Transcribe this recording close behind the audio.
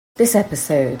This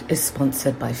episode is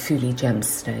sponsored by Fuli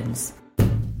Gemstones.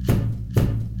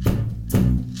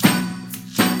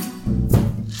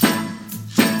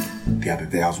 The other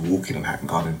day I was walking on Hatton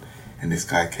Garden and this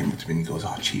guy came up to me and he goes,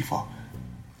 Chifa,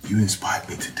 you inspired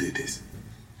me to do this.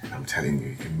 And I'm telling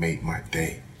you, it made my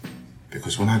day.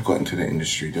 Because when I got into the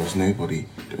industry, there was no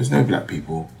black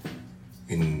people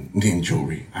in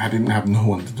jewellery. I didn't have no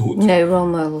one to talk to. No role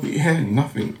model. Yeah,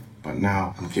 nothing. But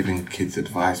now I'm giving kids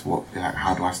advice,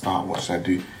 how do I start, what should I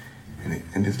do?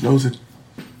 And there's loads of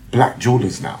black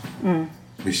jewellers now,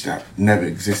 which that never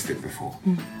existed before.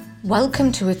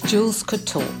 Welcome to If Jewels Could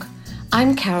Talk.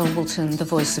 I'm Carol Walton, the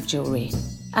voice of jewellery,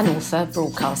 an author,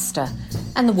 broadcaster,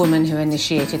 and the woman who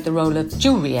initiated the role of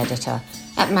jewellery editor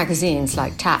at magazines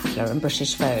like Tatler and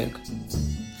British Vogue.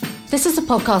 This is a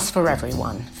podcast for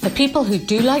everyone, for people who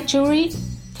do like jewellery,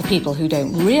 for people who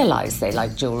don't realise they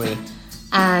like jewellery,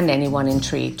 and anyone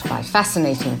intrigued by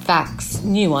fascinating facts,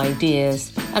 new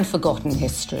ideas, and forgotten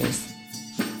histories.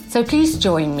 So please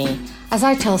join me as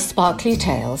I tell sparkly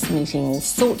tales, meeting all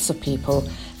sorts of people,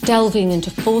 delving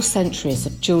into 4 centuries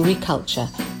of jewellery culture,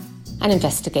 and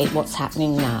investigate what's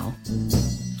happening now.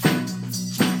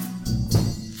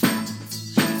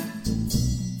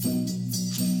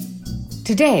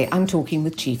 Today I'm talking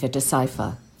with Chifa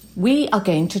Decipher. We are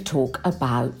going to talk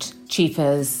about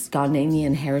Chifa's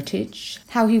Ghanaian heritage,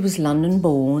 how he was London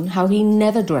born, how he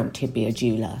never dreamt he'd be a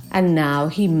jeweller, and now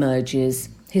he merges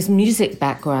his music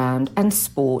background and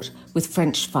sport with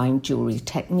French fine jewellery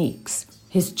techniques.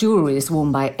 His jewellery is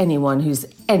worn by anyone who's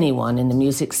anyone in the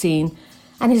music scene,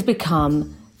 and he's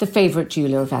become the favourite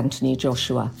jeweller of Anthony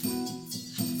Joshua.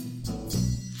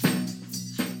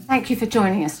 Thank you for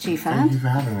joining us, Chifa. Thank you for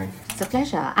having me. It's a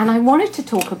pleasure. And I wanted to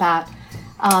talk about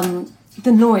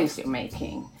the noise you're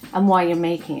making and why you're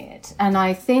making it. And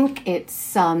I think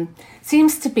it's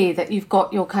seems to be that you've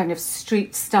got your kind of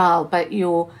street style, but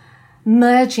you're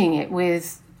merging it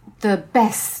with the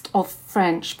best of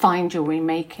French fine jewellery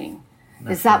making.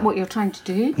 Is that what you're trying to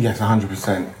do? Yes,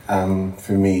 100%.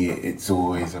 For me, it's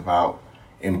always about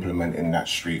implementing that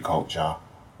street culture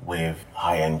with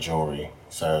high-end jewellery.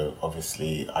 So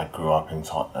obviously I grew up in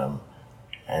Tottenham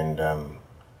and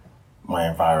my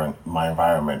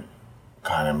environment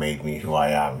kind of made me who I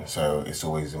am. So it's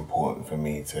always important for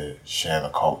me to share the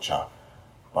culture,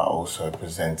 but also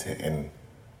present it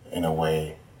in a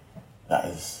way that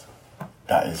is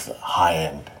high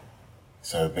end.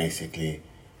 So basically,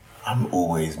 I'm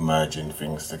always merging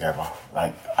things together.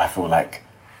 Like I feel like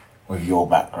with your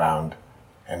background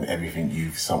and everything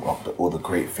all the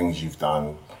great things you've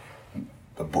done,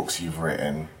 the books you've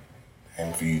written,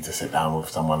 and for you to sit down with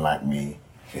someone like me,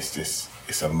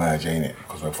 it's a merge, ain't it?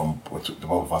 Because the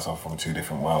both of us are from 2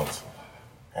 different worlds,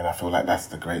 and I feel like that's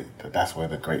where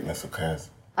the greatness occurs.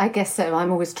 I guess so.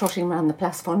 I'm always trotting around the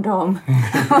Place Vendôme.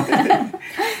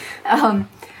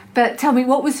 But tell me,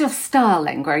 what was your style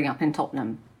then, growing up in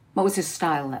Tottenham? What was your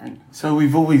style then? So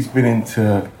we've always been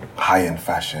into high-end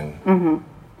fashion. Mm-hmm.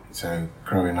 So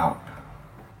growing up,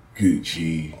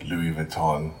 Gucci, Louis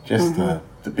Vuitton, just the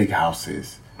big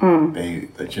houses.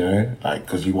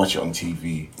 Because you watch it on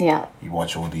TV. Yeah. You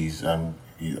watch all these the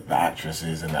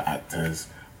actresses and the actors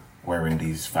wearing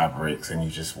these fabrics, and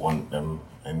you just want them.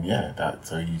 And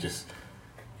so you just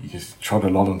trot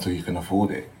along until you can afford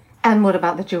it. And what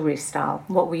about the jewellery style?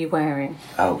 What were you wearing?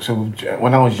 Oh, so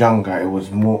when I was younger, I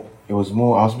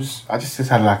just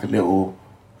had like a little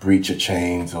breacher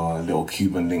chains or a little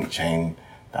Cuban link chain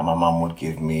that my mum would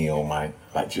give me, or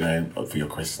for your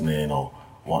christening or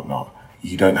whatnot.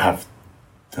 You don't have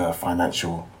the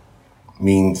financial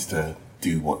means to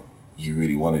do what you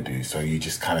really want to do, so you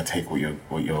just kind of take what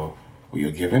you're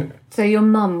given. So your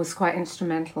mum was quite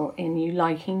instrumental in you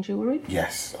liking jewellery?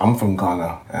 Yes, I'm from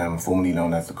Ghana, formerly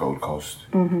known as the Gold Coast.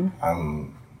 Mm-hmm.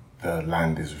 The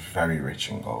land is very rich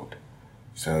in gold,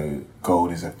 so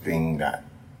gold is a thing that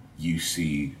you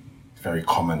see very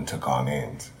common to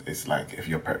Ghanaians. It's like if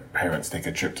your parents take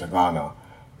a trip to Ghana,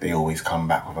 they always come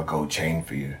back with a gold chain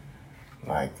for you.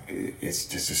 Like, it's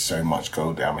just there's so much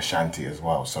gold there. I'm Ashanti as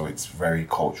well, so it's very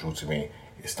cultural to me.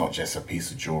 It's not just a piece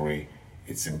of jewellery,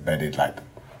 it's embedded, like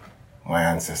my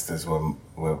ancestors were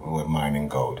mining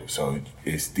gold, so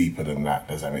it's deeper than that.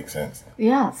 Does that make sense?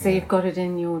 Yeah, so you've got it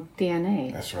in your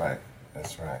DNA. That's right.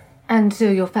 And do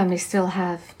your family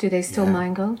do they still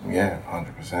mine gold? Yeah,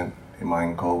 100%. They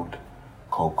mine gold,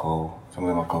 cocoa. Some of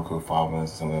them are cocoa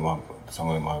farmers, some of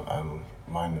them are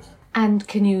miners. And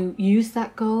can you use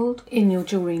that gold in your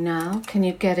jewellery now? Can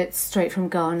you get it straight from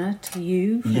Ghana to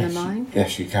you from the mine?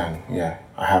 Yes, you can, yeah.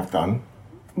 I have done.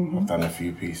 Mm-hmm. I've done a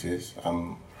few pieces.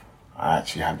 I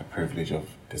actually had the privilege of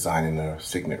designing a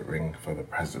signet ring for the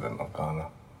president of Ghana.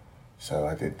 So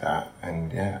I did that,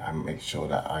 and I made sure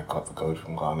that I got the gold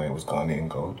from Ghana. It was Ghanaian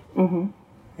gold.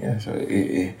 Yeah, so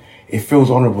it feels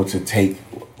honourable to take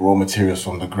raw materials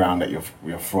from the ground that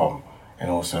you're from, and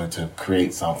also to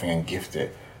create something and gift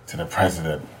it to the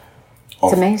president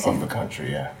of the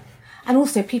country. Yeah. And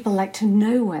also, people like to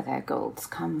know where their golds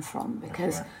come from,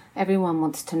 because everyone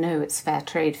wants to know it's fair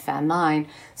trade, fair mine.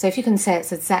 So if you can say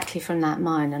it's exactly from that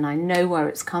mine and I know where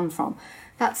it's come from,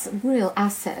 that's a real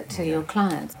asset to your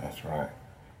clients. That's right.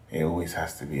 It always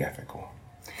has to be ethical.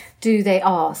 Do they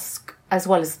ask, as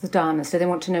well as the diamonds, do they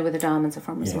want to know where the diamonds are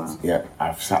from as well? Yeah,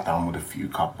 I've sat down with a few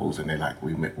couples and they're like,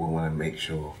 we want to make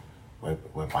sure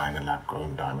we're buying a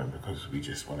lab-grown diamond because we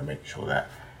just want to make sure that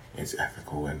it's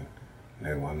ethical and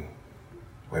no one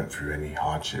went through any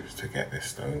hardships to get this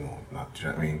stone or not. Do you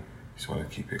know what I mean? Just want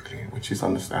to keep it clean, which is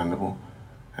understandable.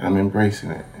 And I'm embracing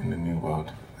it in the new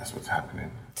world. That's what's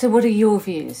happening. So what are your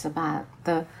views about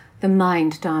the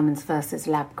mined diamonds versus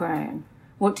lab-grown?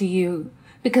 What do you...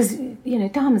 Because,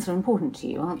 diamonds are important to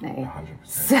you, aren't they?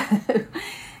 100%.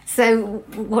 So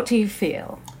what do you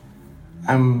feel?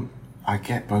 I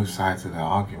get both sides of the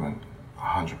argument,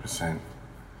 100%.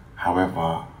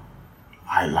 However,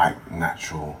 I like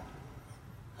natural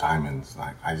diamonds.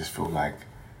 Like, I just feel like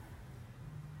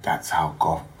that's how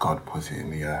God put it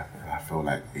in the earth, and I feel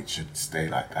like it should stay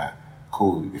like that.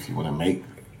 Cool, if you want to make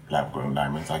lab-grown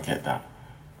diamonds, I get that.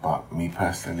 But me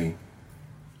personally,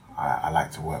 I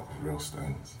like to work with real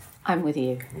stones. I'm with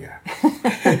you. Yeah.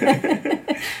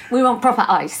 We want proper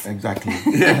ice. Exactly.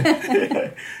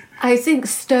 Yeah. I think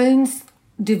stones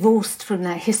divorced from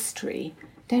their history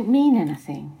don't mean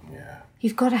anything. Yeah.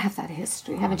 You've got to have that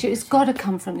history, haven't you? It's got to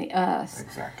come from the earth.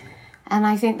 Exactly. And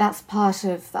I think that's part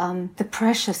of the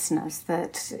preciousness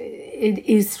that it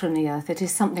is from the earth. It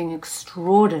is something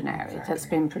extraordinary that's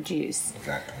been produced.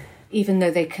 Exactly. Even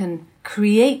though they can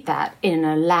create that in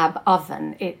a lab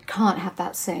oven, it can't have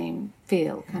that same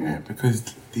feel, can it?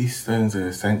 Because these stones are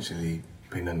essentially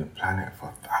been on the planet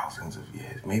for thousands of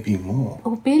years, maybe more.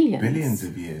 Or billions. Billions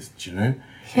of years, do you know?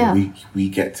 Yeah. And we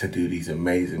get to do these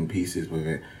amazing pieces with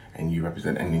it, and you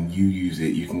represent, and then you use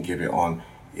it, you can give it on,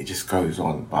 it just goes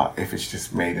on. But if it's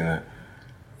just made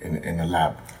in a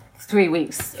lab, 3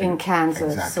 weeks in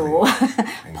Kansas exactly. or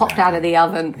popped out of the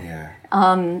oven, yeah,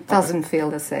 doesn't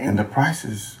feel the same. And the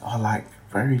prices are like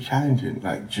very challenging.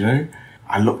 Like, do you know,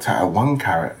 I looked at a 1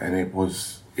 carat and it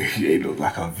looked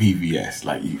like a VVS.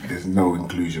 Like, there's no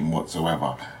inclusion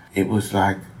whatsoever. It was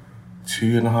like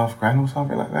 $2.5 grand or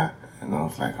something like that. And I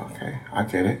was like, okay, I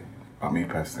get it. But me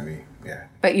personally, yeah.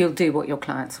 But you'll do what your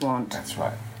clients want. That's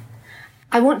right.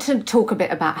 I want to talk a bit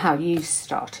about how you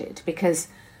started, because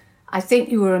I think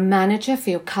you were a manager for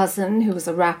your cousin who was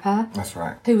a rapper. That's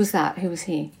right. Who was that? Who was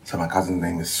he? So my cousin's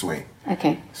name is Sway.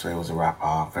 Okay. Sway was a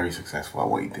rapper, very successful at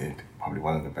what he did. Probably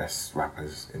one of the best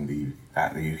rappers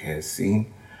that the UK has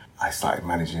seen. I started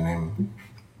managing him.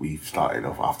 We started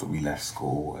off after we left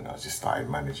school, and I just started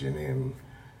managing him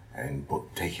and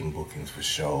taking bookings for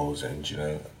shows and,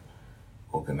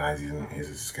 organising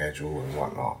his schedule and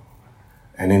whatnot.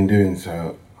 And in doing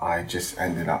so, I just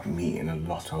ended up meeting a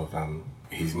lot of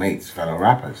his mates, fellow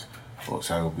rappers.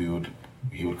 So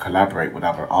he would collaborate with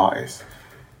other artists,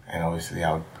 and obviously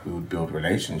we would build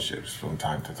relationships from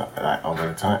time to time, like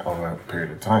over a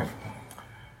period of time.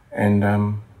 And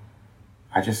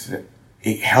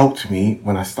it helped me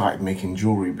when I started making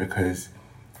jewelry, because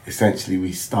essentially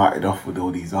we started off with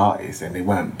all these artists and they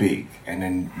weren't big, and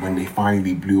then when they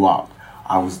finally blew up,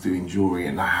 I was doing jewelry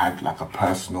and I had like a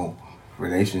personal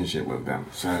relationship with them.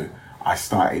 So I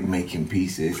started making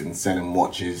pieces and selling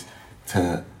watches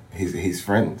to his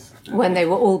friends. When they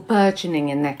were all burgeoning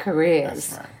in their careers.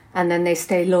 That's right. And then they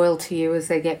stay loyal to you as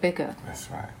they get bigger. That's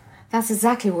right. That's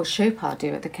exactly what Chopard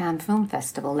do at the Cannes Film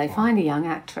Festival. They find a young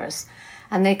actress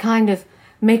and they kind of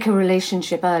make a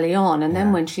relationship early on, and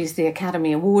then when she's the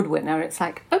Academy Award winner, it's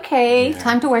like, okay,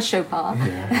 time to wear Chopard.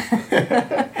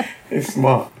 Yeah. It's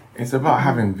smart. It's about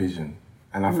having vision.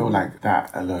 And I feel like that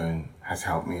alone has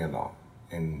helped me a lot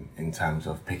in terms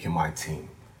of picking my team.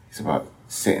 It's about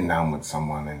sitting down with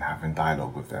someone and having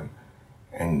dialogue with them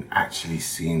and actually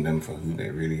seeing them for who they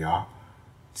really are,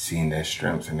 seeing their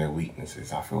strengths and their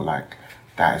weaknesses. I feel like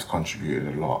that has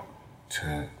contributed a lot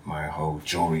to my whole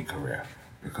jewelry career,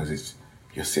 because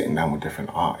you're sitting down with different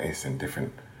artists and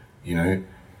different,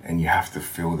 and you have to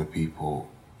feel the people,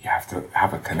 you have to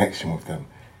have a connection with them,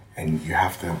 and you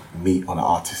have to meet on an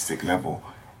artistic level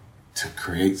to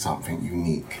create something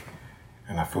unique.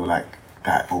 And I feel like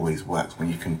that always works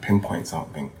when you can pinpoint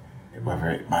something, whether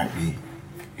it might be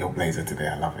your blazer today.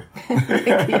 I love it.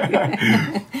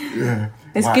 Yeah.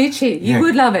 It's Gucci. You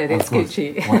would love it. It's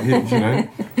Gucci. Well,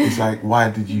 It's like, why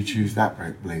did you choose that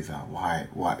blazer? Why?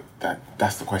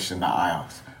 That's the question that I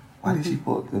ask. Why did she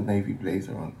put the navy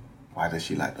blazer on? Why does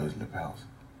she like those lapels?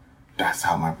 That's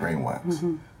how my brain works.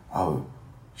 Oh,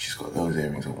 she's got those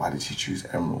earrings. Or why did she choose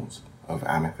emeralds over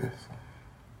amethyst?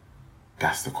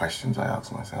 That's the questions I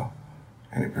ask myself.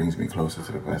 And it brings me closer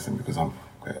to the person because I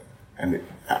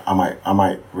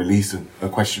might release a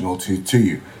question or two to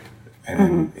you, and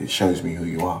then it shows me who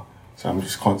you are. So I'm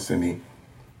just constantly.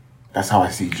 That's how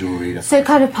I see jewelry. So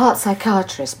kind of part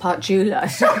psychiatrist, part jeweler.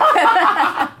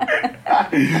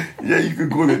 Yeah, you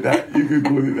could call it that.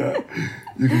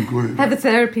 Have a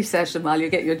therapy session while you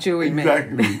get your jewelry made.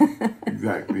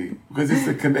 Exactly. Because it's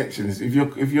the connection. If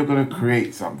you're going to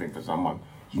create something for someone,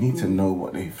 you need to know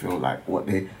what they feel like, what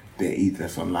their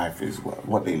ethos on life is,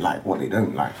 what they like, what they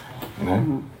don't like. You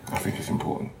know, I think it's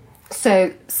important.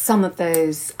 So some of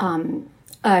those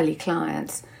early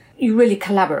clients, you really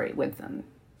collaborate with them.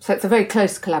 So it's a very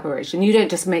close collaboration. You don't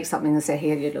just make something and say,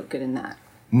 "Here, you look good in that."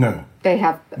 No. They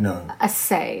have a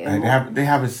say. They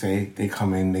have a say. They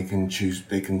come in. They can choose.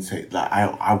 They can say, like,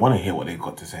 I want to hear what they've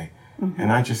got to say,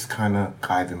 and I just kind of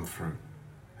guide them through,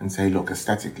 and say, look,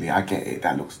 aesthetically, I get it.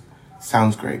 That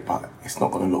sounds great, but it's not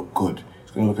going to look good.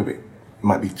 It's going to look a bit. It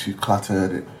might be too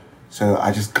cluttered. So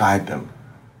I just guide them.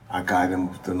 I guide them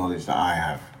with the knowledge that I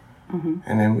have,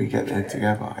 and then we get there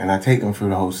together. And I take them through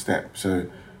the whole step. So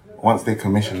once they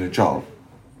commission the job,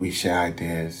 we share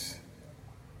ideas.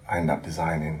 I end up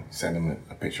designing, send them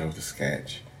a picture of the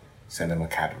sketch, send them a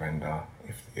CAD render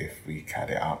if we CAD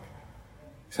it up.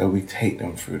 So we take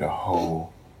them through the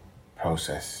whole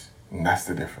process, and that's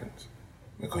the difference.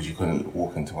 Because you couldn't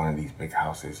walk into one of these big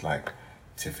houses like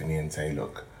Tiffany and say,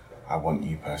 look, I want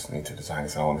you personally to design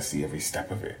this, I want to see every step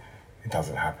of it. It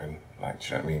doesn't happen, like, do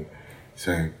you know what I mean?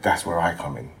 So that's where I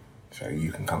come in. So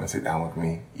you can come and sit down with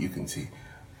me, you can see,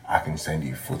 I can send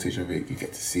you footage of it, you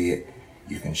get to see it.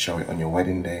 You can show it on your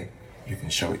wedding day. You can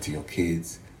show it to your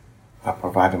kids. I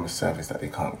provide them a service that they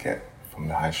can't get from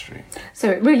the high street.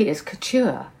 So it really is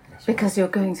couture because you're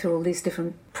going through all these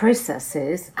different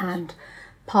processes and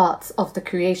parts of the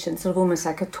creation, sort of almost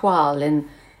like a toile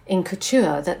in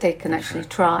couture that they can actually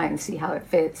try and see how it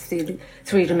fits, see the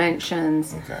three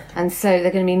dimensions. Exactly. And so there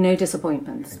are going to be no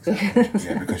disappointments. Exactly.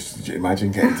 Yeah, because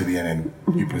imagine getting to the end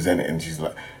and you present it and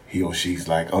he or she's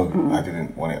like, oh, I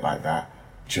didn't want it like that.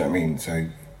 Do you know what I mean? So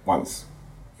once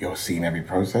you're seeing every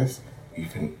process, you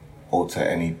can alter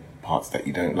any parts that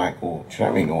you don't like, or do you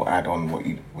know what I mean? Or add on what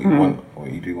you want, or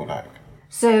what you do like.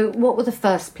 So what were the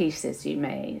first pieces you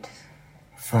made?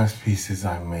 First pieces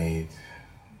I made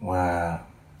were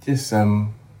just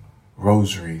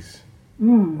rosaries,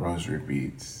 rosary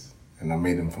beads, and I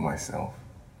made them for myself.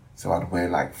 So I'd wear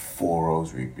like 4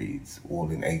 rosary beads, all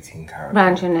in 18 karat.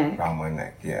 Round your neck? Round my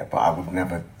neck, yeah. But I would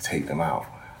never take them out.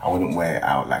 I wouldn't wear it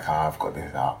out like, I've got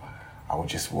this out. I would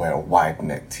just wear a wide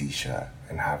neck t-shirt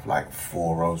and have like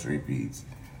 4 rosary beads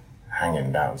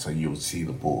hanging down so you would see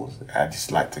the balls. I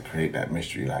just like to create that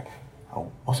mystery, like,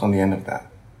 oh, what's on the end of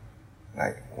that?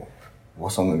 Like,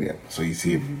 what's on the end? So you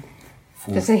see it.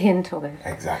 There's a hint of it.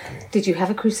 Exactly. Did you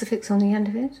have a crucifix on the end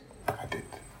of it? I did.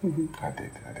 I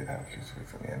did have a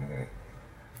crucifix on the end of it.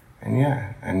 And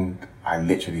yeah, and I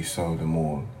literally sewed them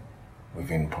all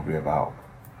within probably about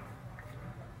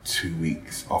 2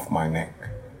 weeks off my neck.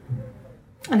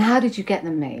 And how did you get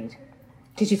them made?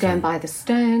 Did you go and buy the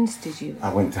stones? Did you?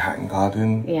 I went to Hatton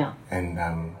Garden. Yeah.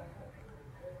 And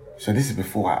so this is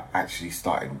before I actually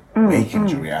started making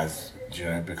jewelry as,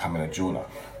 becoming a jeweler.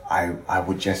 I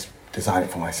would just design it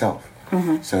for myself.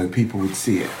 So people would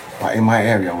see it. But in my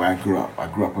area where I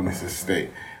grew up on this estate.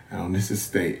 And on this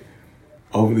estate,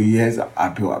 over the years, I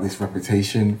built up this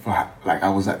reputation for, like, I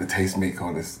was like the tastemaker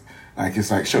on this. Like,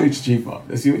 it's like, show it to Chifa.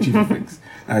 Let's see what Chifa thinks.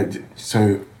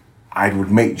 So I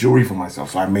would make jewelry for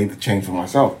myself. So I made the chain for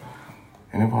myself.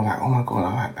 And everyone was like, oh my God,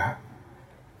 I like that.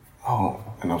 Oh,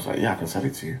 and I was like, yeah, I can sell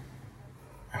it to you.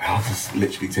 And I'll just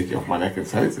literally take it off my neck and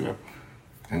sell it to them.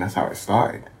 And that's how it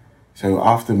started. So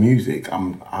after music,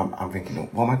 I'm thinking,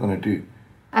 what am I going to do?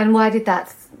 And why did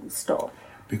that stop?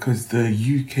 Because the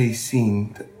UK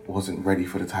scene wasn't ready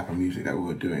for the type of music that we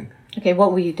were doing. Okay,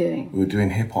 what were you doing? We were doing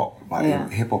hip-hop, but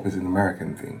hip-hop is an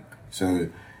American thing. So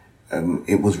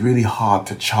it was really hard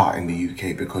to chart in the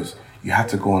UK because you had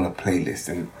to go on a playlist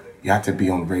and you had to be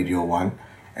on Radio 1,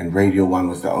 and Radio 1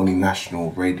 was the only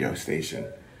national radio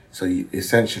station. So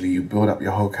essentially you build up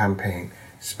your whole campaign,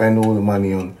 spend all the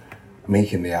money on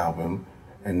making the album,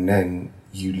 and then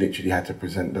you literally had to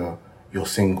present your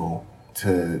single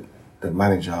to the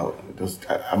manager.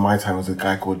 At my time, was a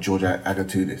guy called George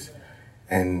Agatudis,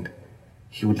 and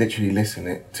he would literally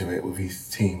listen to it with his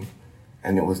team,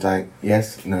 and it was like,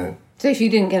 yes, no. So if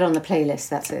you didn't get on the playlist,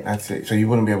 that's it. That's it. So you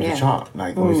wouldn't be able to chart.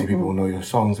 Like, obviously people will know your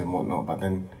songs and whatnot, but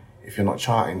then if you're not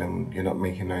charting them, you're not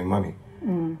making no money.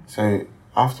 So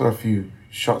after a few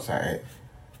shots at it,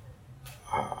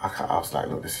 I was like,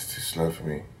 look, this is too slow for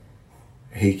me.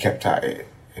 He kept at it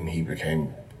and he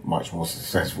became much more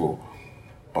successful.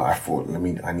 But I thought,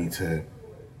 I need to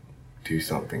do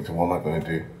something. So what am I going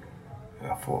to do?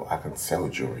 And I thought I can sell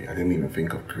jewelry. I didn't even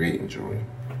think of creating jewelry.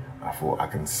 I thought I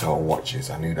can sell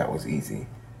watches. I knew that was easy.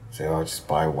 So I'll just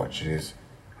buy watches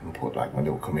and put like my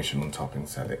little commission on top and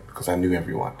sell it. Because I knew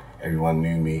everyone. Everyone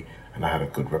knew me and I had a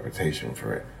good reputation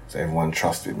for it. So everyone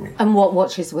trusted me. And what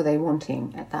watches were they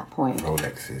wanting at that point?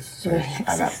 Rolexes. So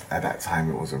Rolexes. At that time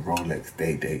it was a Rolex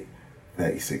Day-Date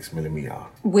 36mm.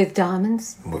 With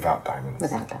diamonds? Without diamonds.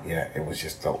 Without diamonds. Yeah, it was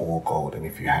just the all gold. And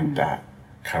if you had that,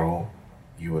 Carol,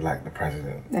 you were like the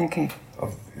president. Okay.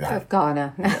 Of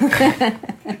Ghana.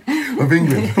 Of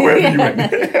England, wherever you went.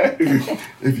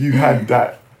 If you had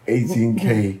that 18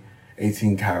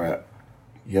 karat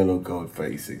yellow gold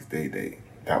 36 Day-Date,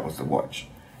 that was the watch.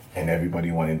 And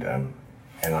everybody wanted them.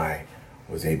 And I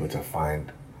was able to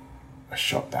find a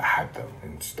shop that had them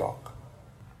in stock.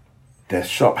 Their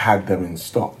shop had them in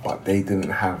stock, but they didn't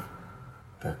have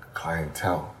the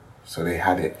clientele. So they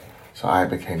had it. So I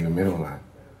became the middleman.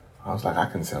 I was like, I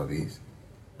can sell these.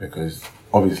 Because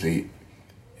obviously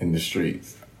in the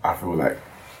streets, I feel like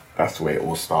that's the way it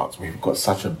all starts. We've got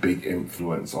such a big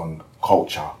influence on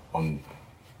culture, on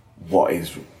what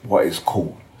is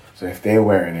cool. So if they're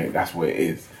wearing it, that's what it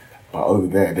is. But over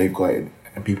there, they've got it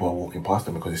and people are walking past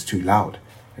them because it's too loud.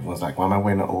 Everyone's like, why am I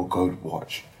wearing an all gold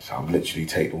watch? So I'll literally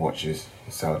take the watches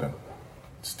and sell them.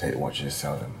 Just take the watches and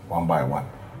sell them, one by one.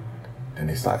 Then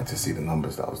they started to see the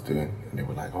numbers that I was doing and they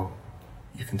were like, oh,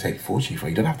 you can take 4 Chifa,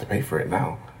 you don't have to pay for it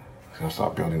now. So I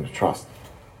started building the trust.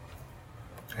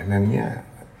 And then, yeah,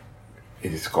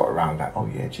 it just got around that, oh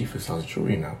yeah, Chifa sells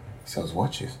jewelry now, he sells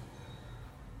watches.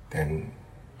 Then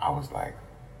I was like,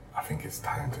 I think it's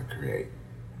time to create.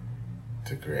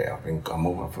 I've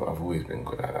always been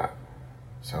good at that.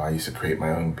 So I used to create my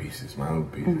own pieces. So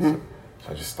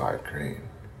I just started creating.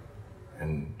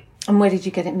 And where did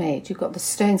you get it made? You got the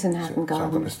stones in Hatton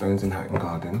Garden? So I got the stones in Hatton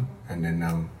Garden, and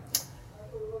then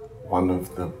one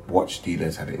of the watch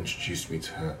dealers had introduced me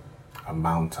to a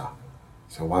mounter.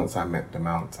 So once I met the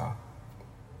mounter,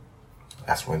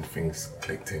 that's when things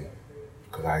clicked in.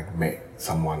 Because I met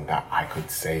someone that I could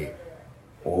say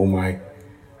all my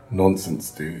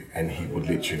nonsense to, and he would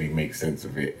literally make sense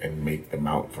of it and make the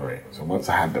mount for it. So once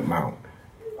I had the mount,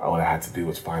 all I had to do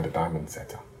was find a diamond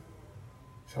setter.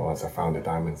 So once I found a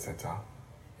diamond setter,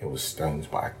 it was stones,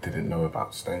 but I didn't know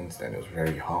about stones then. It was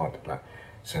very hard.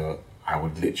 So I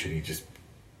would literally just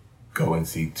go and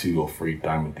see 2 or 3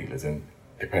 diamond dealers, and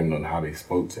depending on how they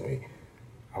spoke to me,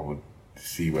 I would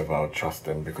see whether I would trust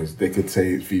them, because they could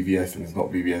say it's VVS and it's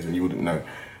not VVS and you wouldn't know.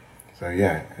 So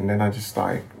yeah, and then I just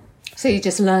started. So you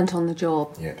just learnt on the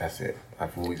job? Yeah, that's it.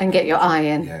 I've always and get your eye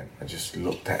in. Yeah, I just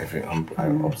looked at everything. I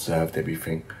observed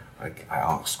everything. I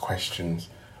asked questions.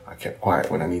 I kept quiet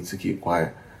when I need to keep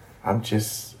quiet. I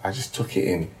just took it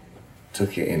in.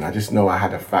 I just know I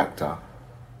had a factor.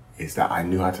 Is that I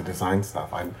knew how to design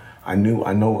stuff. I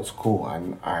know what's cool.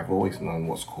 I've always known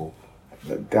what's cool.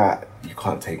 That you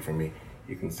can't take from me.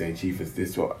 You can say, Chief, is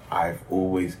this what I've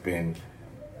always been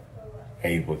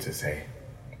able to say?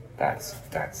 That's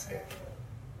it.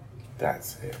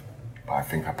 That's it. But I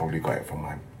think I probably got it from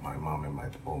my mum and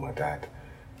my dad,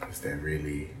 because they're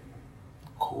really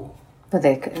cool. But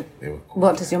they were cool.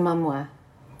 What does your mum wear?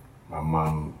 My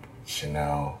mum,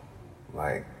 Chanel,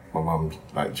 my mum,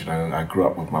 I grew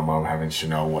up with my mum having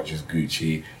Chanel watches,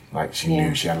 Gucci. She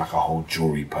knew she had like a whole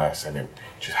jewelry purse, and it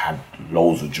just had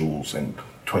loads of jewels and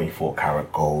 24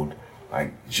 karat gold,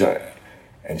 and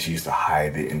she used to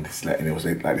hide it in this, and it was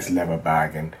like this leather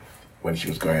bag, and when she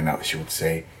was going out, she would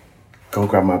say, go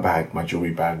grab my bag, my jewelry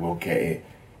bag, we'll get it.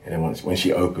 And then when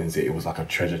she opens it, it was like a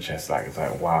treasure chest, it's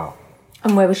like, wow.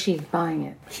 And where was she buying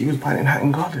it? She was buying it in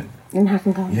Hatton Garden. In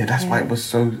Hatton Garden? Yeah, that's why it was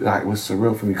so, it was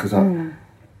surreal for me, because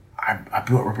I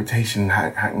built a reputation in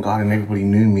Hatton Garden, everybody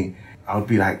knew me. I would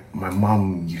be like, my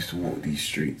mum used to walk these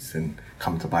streets and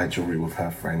come to buy jewelry with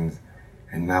her friends,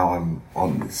 and now I'm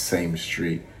on the same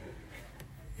street.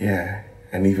 Yeah,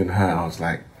 and even her, I was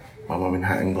like, my mum in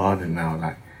Hatton Garden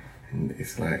now, and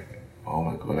it's like, oh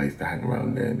my God, I used to hang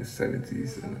around there in the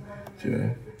 70s, and,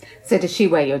 So does she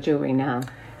wear your jewelry now?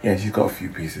 Yeah, she's got a few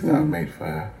pieces that I've made for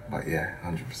her, but yeah,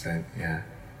 100%, yeah.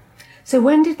 So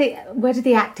where did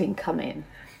the acting come in?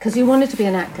 Because you wanted to be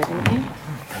an actor, didn't you?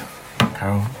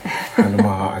 Carol, hand in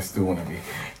my heart, I still want to be.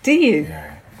 Do you?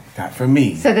 Yeah, that for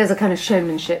me. So there's a kind of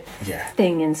showmanship Yeah.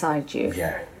 thing inside you.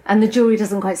 Yeah, And the jewellery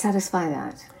doesn't quite satisfy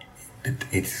that?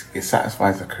 It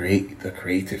satisfies the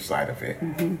creative side of it.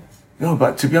 No,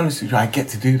 but to be honest with you, I get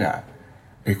to do that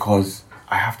because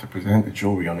I have to present the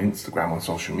jewellery on Instagram, on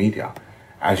social media.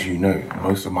 As you know,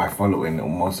 most of my following or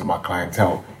most of my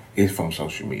clientele is from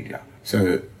social media.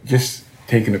 So just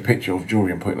taking a picture of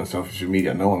jewellery and putting it on social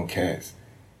media, no one cares.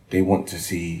 They want to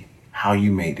see how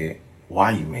you made it,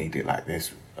 why you made it like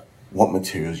this, what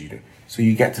materials you do. So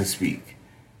you get to speak.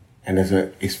 And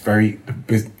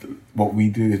what we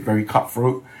do is very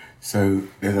cutthroat. So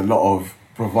there's a lot of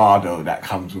bravado that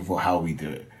comes with how we do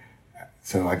it.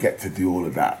 So I get to do all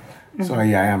of that. So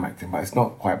yeah, I am acting, but it's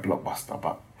not quite blockbuster,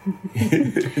 but.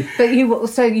 But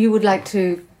you would like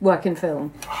to work in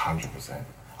film? 100%.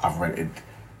 I've rented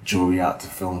jewellery out to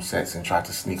film sets and tried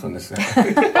to sneak on the set.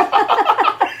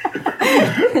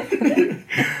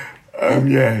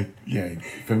 Yeah,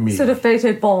 for me. Sort of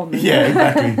photo bomb. Yeah,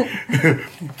 exactly.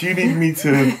 Do you need me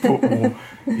to put more?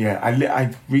 Yeah,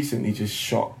 I recently just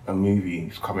shot a movie.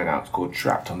 It's coming out. It's called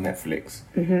Trapped on Netflix.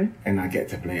 And I get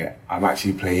to play it. I'm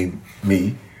actually playing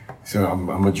me. So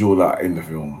I'm a jeweler in the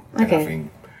film. Okay. And I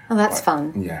think, that's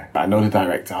fun. Yeah. But I know the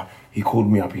director. He called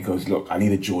me up. He goes, look, I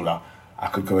need a jeweler. I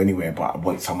could go anywhere, but I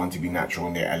want someone to be natural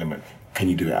in their element. Can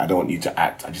you do it? I don't want you to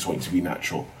act. I just want you to be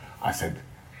natural. I said,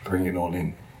 bring it all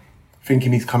in.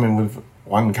 Thinking he's coming with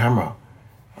one camera.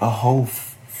 A whole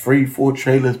 3-4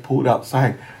 trailers pulled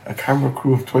outside. A camera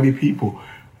crew of 20 people.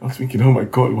 I was thinking, oh my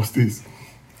God, what's this?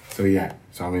 So yeah,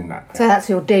 so I'm in that. So that's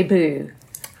your debut?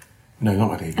 No,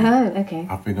 not my debut. Oh, okay.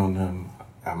 I've been on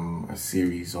a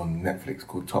series on Netflix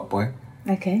called Top Boy.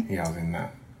 Okay. Yeah, I was in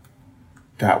that.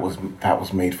 That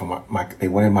was made for my they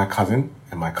wanted my cousin,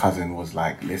 and my cousin was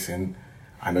like, listen,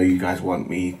 I know you guys want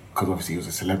me, because obviously he was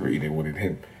a celebrity, they wanted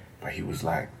him. But he was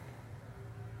like,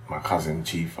 my cousin,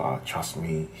 Chief, trust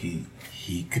me,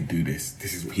 he could do this.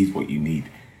 He's what you need.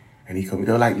 And he told me,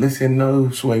 they were like, listen, no,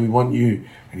 Sway, we want you.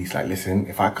 And he's like, listen,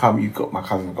 if I come, my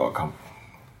cousin's got to come.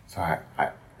 So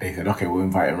they said, okay, we'll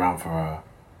invite him around for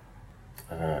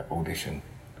an audition.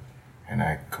 And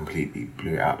I completely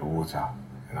blew it out the water,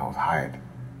 and I was hired.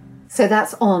 So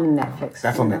that's on Netflix?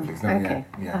 That's on Netflix now, okay.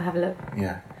 Yeah. I'll have a look.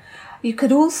 Yeah. You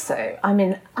could also,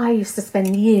 I used to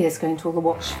spend years going to all the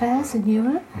watch fairs in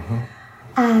Europe.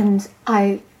 And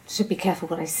I should be careful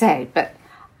what I say, but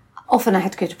often I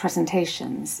had to go to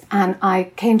presentations, and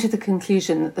I came to the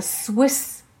conclusion that the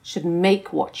Swiss should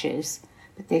make watches,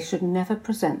 but they should never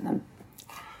present them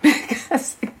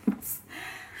because it was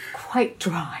quite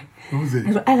dry. What was it?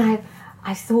 And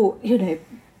I thought,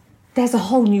 there's a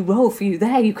whole new role for you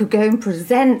there. You could go and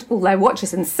present all their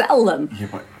watches and sell them. Yeah,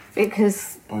 but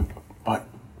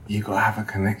you got to have a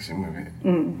connection with it.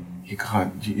 You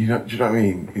can't, do you know what I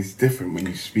mean? It's different when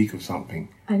you speak of something.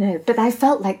 I know, but I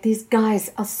felt like these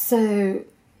guys are so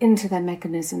into their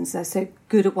mechanisms, they're so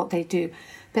good at what they do,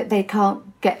 but they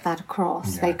can't get that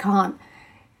across. Yeah. They can't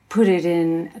put it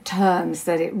in terms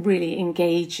that it really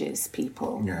engages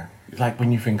people. Yeah. Like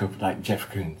when you think of like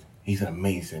Jeff Koons, he's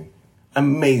amazing,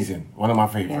 one of my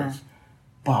favourites. Yeah.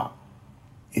 But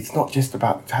it's not just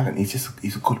about the talent,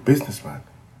 he's a good businessman.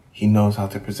 He knows how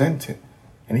to present it.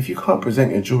 And if you can't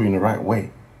present your jewellery in the right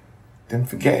way, then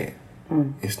forget it.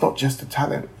 It's not just the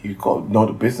talent. You've got to know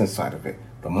the business side of it,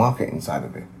 the marketing side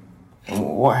of it. And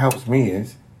what helps me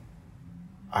is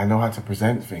I know how to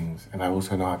present things, and I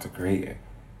also know how to create it.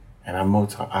 And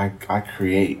I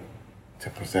create to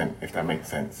present, if that makes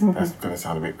sense. That's going to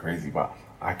sound a bit crazy, but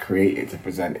I create it to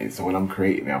present it. So when I'm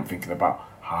creating it, I'm thinking about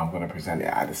how I'm going to present it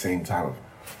at the same time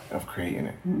of creating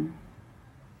it.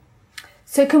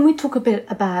 So can we talk a bit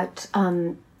about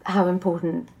how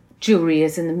important jewellery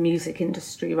is in the music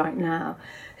industry right now?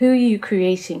 Who are you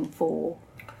creating for?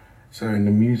 So in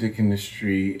the music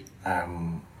industry,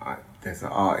 there's an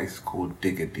artist called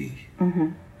Digga D.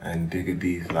 And Digga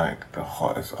D is like the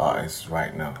hottest artist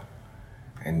right now.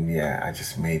 And yeah, I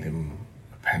just made him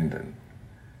a pendant.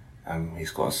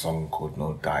 He's got a song called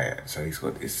No Diet. So he's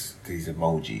got these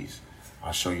emojis.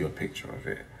 I'll show you a picture of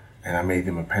it. And I made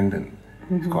him a pendant.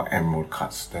 It's got emerald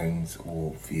cut stones,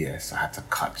 all VS. I had to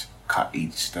cut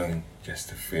each stone just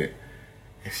to fit.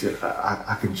 It's just,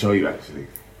 I can show you actually.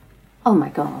 Oh my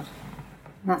God,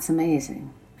 that's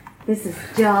amazing. This is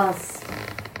just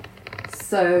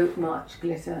so much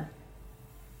glitter.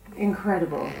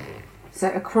 Incredible. So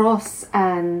a cross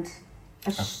and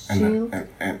a shield?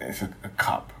 And it's a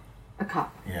cup. A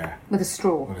cup? Yeah. With a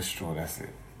straw? With a straw, that's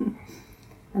it.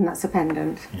 And that's a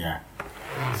pendant? Yeah.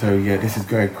 So yeah, this is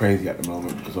going crazy at the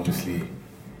moment because obviously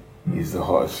he's the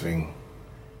hottest thing,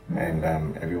 and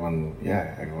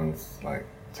everyone's like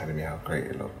telling me how great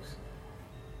it looks,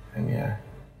 and yeah.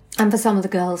 And for some of the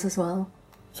girls as well.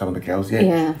 some of the girls. Yeah,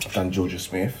 Yeah. I've done Georgia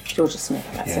Smith. Georgia Smith,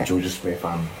 that's Yeah, it. Georgia Smith.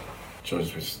 Georgia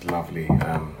Smith's lovely,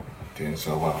 doing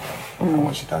so well.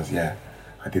 What she does, yeah.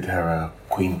 I did her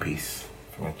Queen piece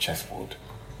from a chessboard.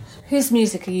 Whose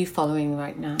music are you following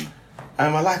right now?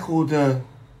 I like all the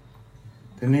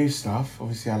new stuff.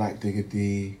 Obviously, I like Digga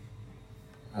D.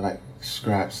 I like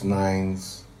Scraps,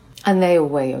 Nines. And they all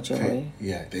wear your jewellery.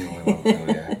 Yeah, they all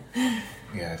wear yeah.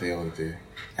 Yeah, they all do.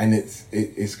 And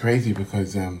it's crazy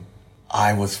because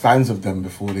I was fans of them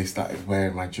before they started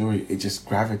wearing my jewellery. It just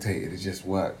gravitated, it just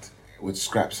worked. With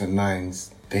Scraps and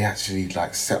Nines, they actually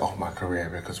like set off my career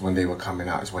because when they were coming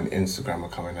out, it's when Instagram were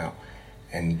coming out,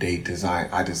 and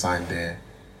I designed their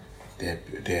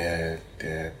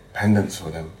pendants for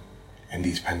them, and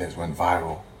these pendants went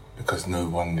viral because no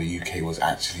one in the UK was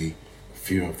actually,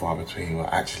 few and far between,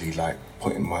 were actually like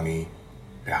putting money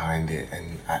behind it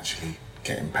and actually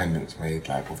getting pendants made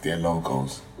like with their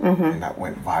logos. And that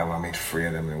went viral. I made 3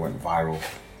 of them and it went viral.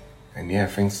 And yeah,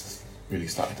 things really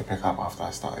started to pick up after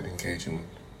I started engaging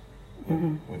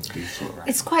with these sort of rappers.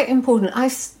 It's quite important. I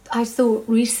thought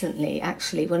recently,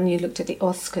 actually, when you looked at the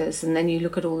Oscars and then you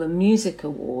look at all the music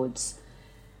awards,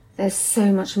 there's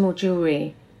so much more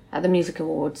jewellery at the music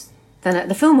awards than at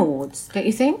the film awards, don't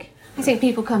you think? I think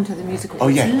people come to the music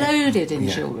awards loaded in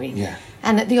jewellery. Yeah.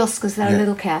 And at the Oscars, they're a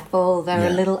little careful. They're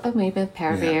a little, maybe a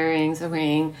pair of earrings, a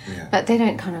ring. Yeah. But they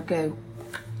don't kind of go,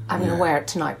 I'm going to wear it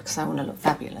tonight because I want to look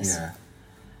fabulous. Yeah.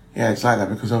 Yeah, it's like that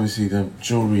because obviously the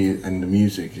jewellery and the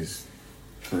music it's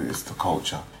the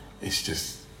culture. It's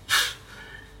just,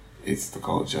 it's the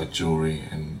culture, jewellery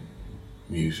and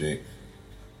music.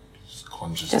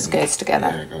 Consciously. Just goes together.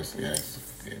 Yeah, it goes together.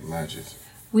 It merges.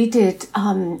 We did,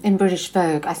 in British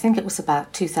Vogue, I think it was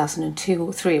about 2002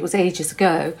 or 3, it was ages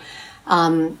ago,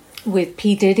 with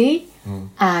P. Diddy,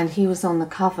 and he was on the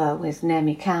cover with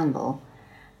Naomi Campbell,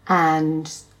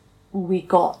 and we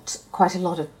got quite a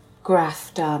lot of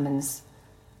Graf diamonds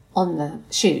on the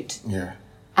shoot. Yeah.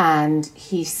 And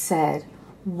he said,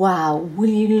 wow, will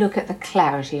you look at the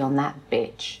clarity on that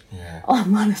bitch? Yeah.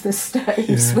 On one of the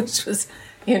stones, which was,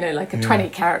 like a 20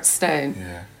 carat stone.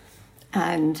 Yeah.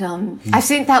 And I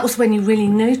think that was when you really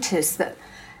noticed that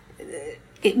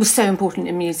it was so important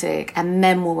in music and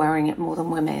men were wearing it more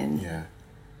than women. Yeah.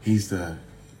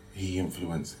 He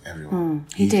influenced everyone.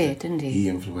 He did, didn't he? He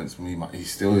influenced me. He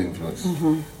still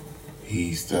influences.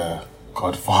 He's the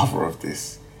godfather of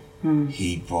this.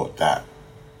 He brought that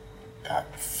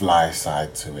fly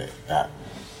side to it, that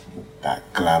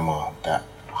glamour, that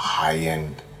high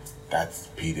end. That's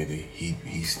P. Diddy.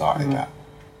 He started that.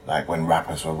 Like when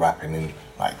rappers were rapping in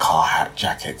like car hat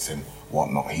jackets and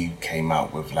whatnot, he came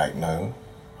out with like, no,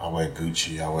 I wear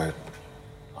Gucci,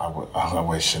 I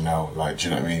wear Chanel. Like, do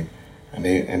you know what I mean?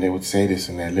 And they would say this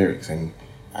in their lyrics, and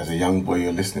as a young boy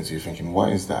you're listening to, you're thinking,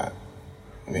 what is that?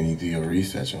 And then you do your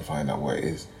research and find out what it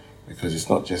is, because it's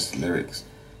not just lyrics.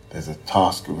 There's a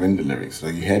task within the lyrics. So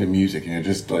you hear the music and you're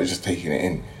just taking it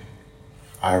in.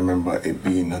 I remember it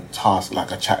being a task,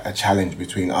 like a challenge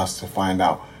between us to find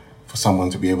out, for someone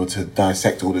to be able to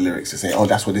dissect all the lyrics to say, oh,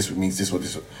 that's what this means, this what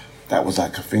this. That was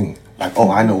like a thing. Like, oh,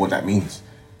 I know what that means,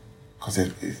 because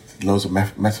there's loads of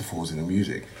metaphors in the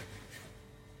music.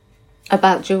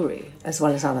 About jewellery as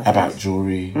well as other About things.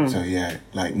 jewellery. So yeah,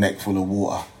 like neck full of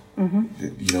water.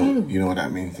 You know what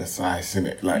that means? That's ice, isn't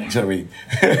it? Like, do you know what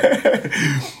I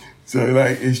mean? So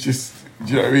like, it's just,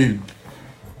 do you know what I mean?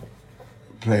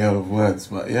 Play of words,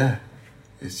 but yeah,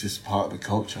 it's just part of the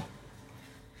culture.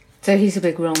 So he's a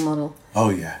big role model. Oh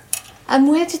yeah. And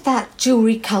where did that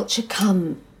jewellery culture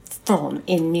come from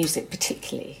in music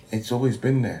particularly? It's always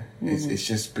been there. It's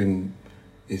just been,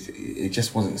 it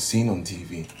just wasn't seen on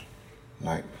TV.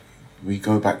 Like, we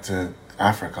go back to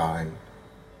Africa and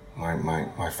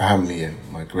my family and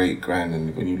my great-grand,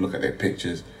 and when you look at their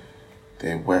pictures,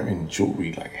 they're wearing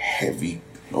jewellery, like heavy,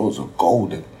 loads of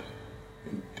gold. And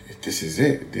this is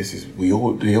it.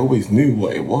 They always knew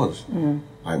what it was.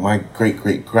 Like my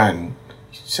great-great-grand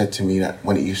said to me that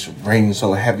when it used to rain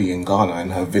so heavy in Ghana, in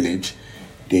her village,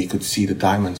 they could see the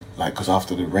diamonds. Like, because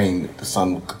after the rain, the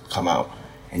sun would come out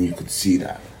and you could see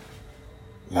that.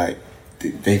 Like,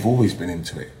 they've always been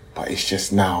into it, but it's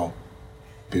just now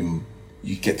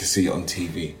you get to see it on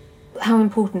TV. How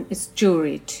important is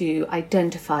jewellery to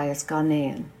identify as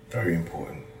Ghanaian? Very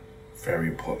important. Very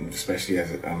important, especially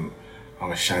as I'm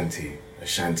Ashanti.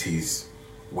 Ashantis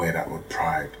wear that with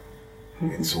pride.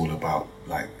 It's all about,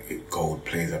 like, gold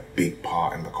plays a big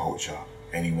part in the culture.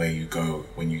 Anywhere you go,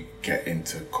 when you get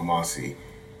into Kumasi,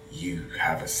 you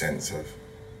have a sense of,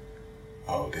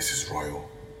 oh, this is royal,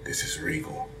 this is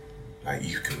regal. Like,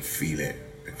 you can feel it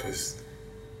because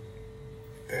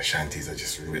the Ashantis are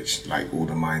just rich. Like, all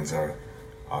the mines are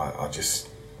are just,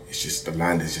 it's just, the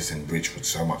land is just enriched with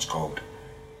so much gold.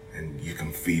 And you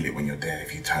can feel it when you're there.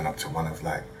 If you turn up to one of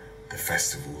like the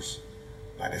festivals,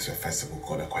 like there's a festival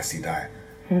called Akwesi Dai,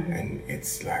 and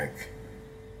it's like,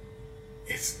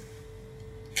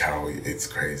 Carol, it's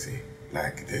crazy.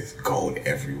 Like there's gold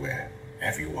everywhere.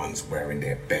 Everyone's wearing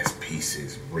their best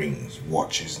pieces, rings,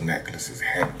 watches, necklaces,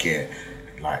 headgear.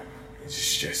 Like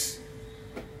it's just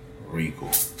regal.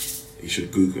 You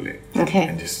should Google it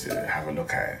and just have a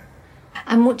look at it.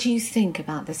 And what do you think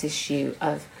about this issue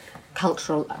of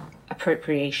cultural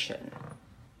appropriation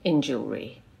in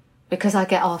jewellery? Because I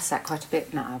get asked that quite a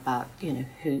bit now about,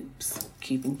 hoops,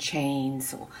 Cuban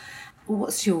chains, or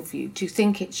what's your view? Do you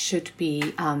think it should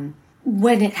be,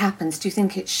 when it happens, do you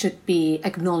think it should be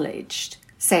acknowledged?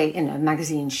 Say, in a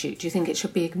magazine shoot, do you think it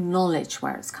should be acknowledged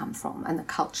where it's come from and the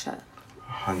culture?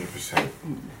 100%.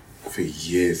 For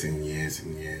years and years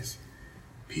and years,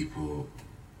 people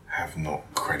have not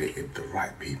credited the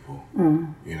right people.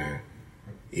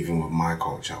 Even with my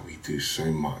culture, we do so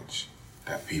much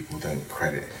that people don't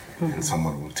credit. And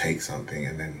someone will take something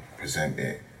and then present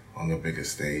it on the bigger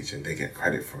stage and they get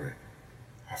credit for it.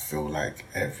 I feel like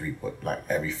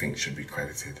everything should be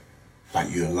credited.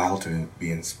 Like you're allowed to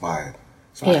be inspired.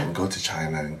 So I can go to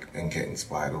China and get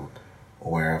inspired or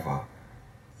wherever.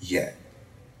 Yet,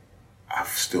 I've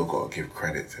still got to give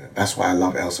credit to them. That's why I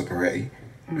love Elsa Peretti,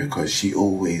 because she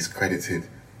always credited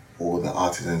all the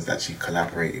artisans that she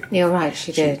collaborated with. You're right,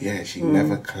 she did. Yeah, she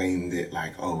never claimed it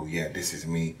like, oh yeah, this is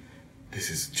me. Do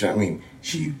you know what I mean?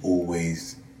 She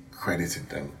always credited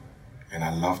them. And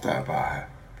I love that about her,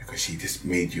 because she just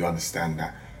made you understand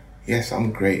that, yes,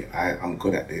 I'm great, I'm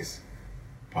good at this,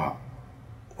 but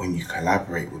when you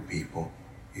collaborate with people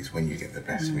is when you get the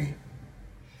best me.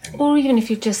 Or even if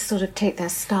you just sort of take their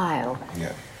style.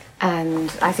 Yeah.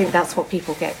 And I think that's what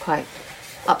people get quite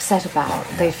upset about.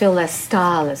 Yeah. They feel their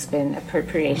style has been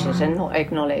appropriated and not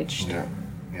acknowledged. Yeah.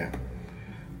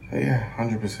 So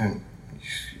 100%.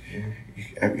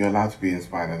 You're allowed to be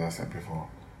inspired, as I said before,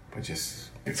 but just...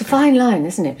 It's a fine line,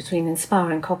 isn't it, between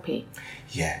inspire and copy?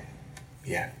 Yeah,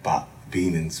 but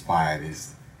being inspired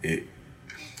is...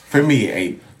 For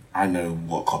me, I know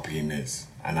what copying is,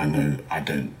 and I know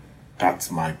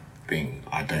that's my thing.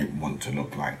 I don't want to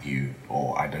look like you,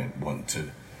 or I don't want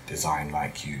to design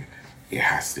like you. It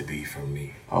has to be from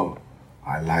me. Oh,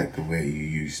 I like the way you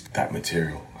used that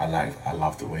material. I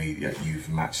love the way that you've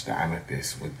matched the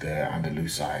amethyst with the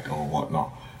Andalusite or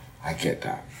whatnot. I get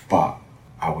that. But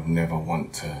I would never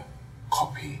want to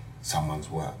copy someone's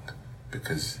work,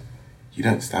 because you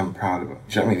don't stand proud of it.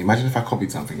 Do you know what I mean? Imagine if I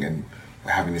copied something and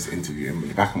we're having this interview, and in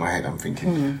the back of my head I'm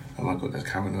thinking, oh my God, does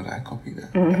Karen know that I copied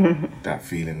that? That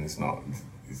feeling is not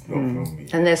from me.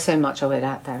 And there's so much of it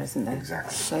out there, isn't there?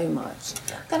 Exactly. So much.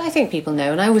 Exactly. But I think people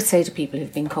know, and I always say to people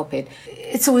who've been copied,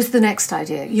 it's always the next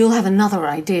idea. You'll have another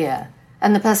idea,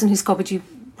 and the person who's copied you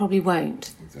probably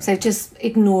won't. Exactly. So just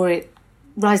ignore it,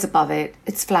 rise above it,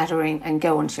 it's flattering, and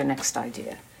go on to your next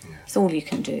idea. Yeah. It's all you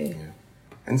can do. Yeah.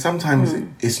 And sometimes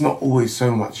it's not always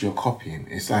so much you're copying.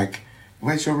 It's like,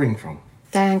 where's your ring from?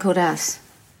 Diane Cordas.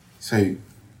 So,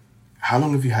 how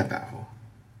long have you had that for?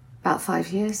 About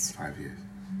 5 years. 5 years.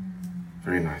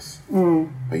 Very nice.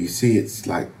 But you see, it's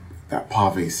like that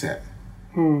pave set.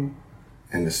 And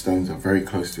the stones are very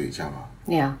close to each other.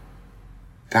 Yeah.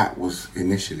 That was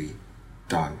initially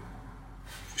done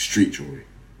for street jewellery.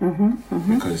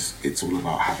 Because it's all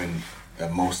about having the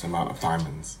most amount of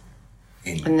diamonds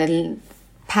in. And then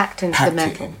packed into the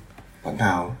metal. But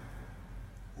now,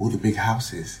 all the big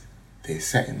houses, they're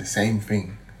setting the same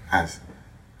thing as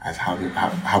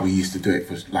how we used to do it.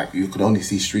 For like, you could only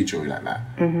see street jewelry like that.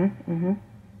 And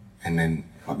then,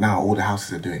 but now all the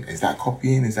houses are doing. Is that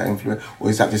copying? Is that influence? Or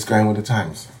is that just going with the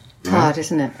times? It's hard,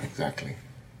 isn't it? Exactly.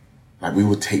 Like, we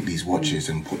would take these watches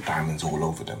and put diamonds all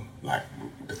over them. Like,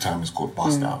 the term is called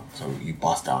bust out. So you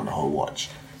bust out the whole watch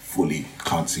fully,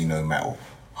 can't see no metal,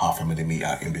 0.5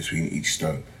 millimeter in between each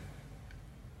stone.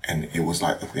 And it was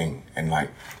like the thing. And like,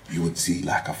 you would see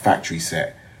like a factory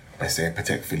set, let's say a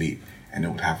Patek Philippe, and it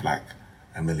would have like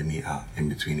 1 millimeter in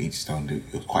between each stone.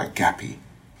 It was quite gappy.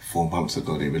 4 months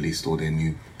ago, they released all their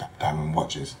new diamond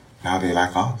watches. Now they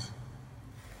like ours.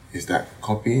 Is that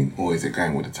copying, or is it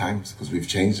going with the times? Because we've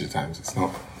changed the times. It's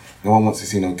not, no one wants to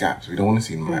see no gaps. We don't want to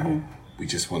see metal. We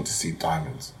just want to see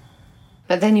diamonds.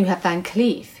 But then you have Van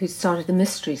Cleef, who started the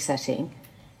mystery setting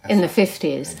in the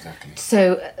 50s. Exactly.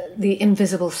 So the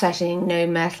invisible setting, no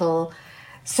metal.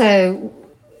 So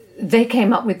they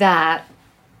came up with that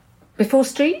before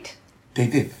street? They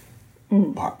did.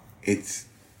 But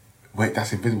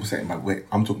that's invisible setting. But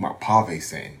I'm talking about pave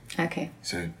setting. Okay.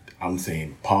 So I'm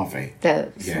saying parve.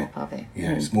 The small parve.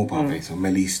 Yeah, small parve. So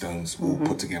melee stones all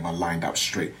put together, lined up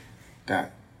straight.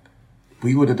 That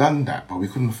we would have done that, but we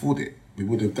couldn't afford it. We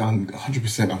would have done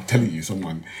 100%. I'm telling you,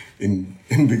 someone in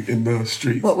the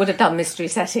streets. What would have done mystery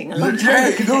setting a long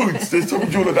time ago? Yeah, there's some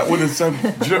jeweler that would have said,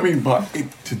 do you know what I mean? But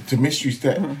to mystery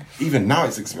set, even now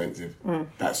it's expensive,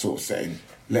 that sort of setting,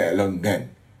 let alone then.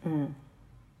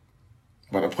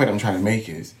 But the point I'm trying to make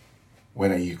is,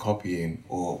 when are you copying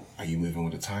or are you moving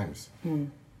with the times?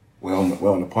 We're on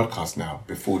the podcast now.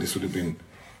 Before this would have been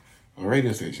on a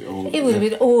radio station. It would have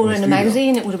been all in a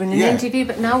magazine, it would have been an interview,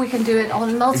 but now we can do it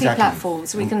on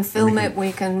multi-platforms. We can film it,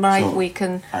 we can write, we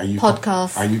can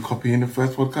podcast. Are you copying the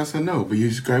first podcast or no? But you're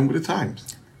just going with the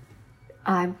times.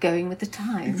 I'm going with the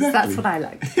times. Exactly. That's what I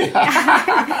like.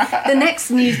 The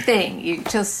next new thing, you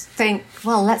just think,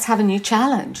 well, let's have a new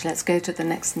challenge. Let's go to the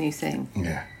next new thing.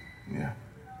 Yeah.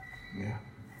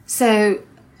 So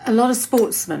a lot of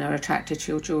sportsmen are attracted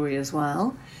to your jewellery as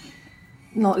well,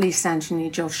 not least Anthony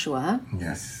Joshua.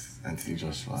 Yes, Anthony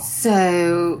Joshua.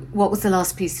 So what was the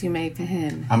last piece you made for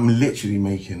him? I'm literally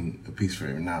making a piece for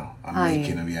him now. I'm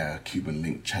making a Cuban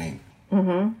link chain.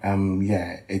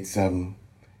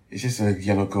 It's just a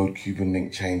yellow gold Cuban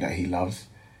link chain that he loves.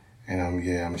 And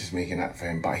I'm just making that for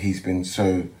him. But he's been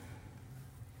so,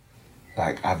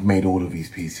 like, I've made all of these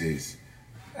pieces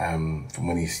from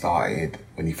when he started,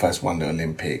 when he first won the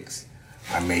Olympics.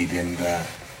 I made him the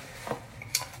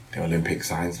Olympic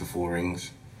signs, the 4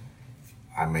 rings.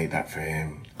 I made that for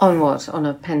him. On what? On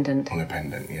a pendant? On a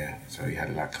pendant, yeah. So he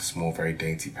had like a small, very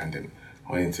dainty pendant.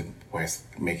 I wanted to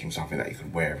make him something that he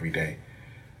could wear every day.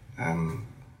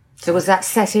 So was that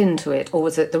set into it, or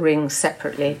was it the rings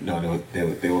separately? No,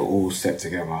 they were all set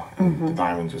together. And the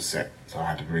diamonds were set. So I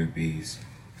had the rubies,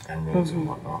 emeralds and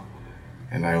whatnot.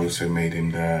 And I also made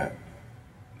him the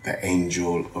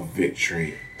Angel of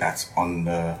Victory that's on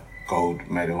the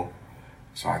gold medal.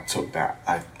 So I took that,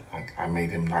 I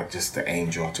made him like just the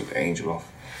angel. I took the angel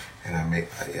off and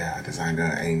I designed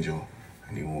an angel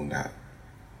and he wore that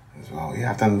as well.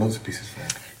 Yeah, I've done loads of pieces for him.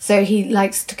 So he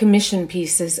likes to commission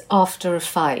pieces after a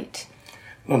fight?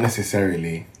 Not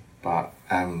necessarily, but...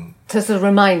 to sort of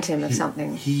remind him of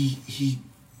something? He,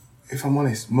 if I'm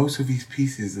honest, most of these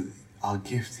pieces are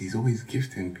gifts. He's always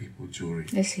gifting people jewellery.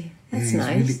 Is he? That's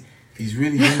nice. He's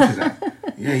really into that.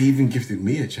 Yeah, he even gifted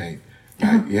me a chain.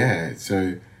 Like,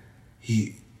 so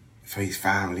for his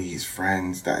family, his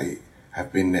friends that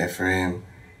have been there for him,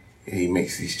 he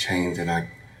makes these chains and I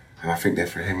think they're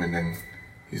for him, and then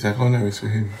he's like, oh no, it's for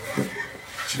him. Do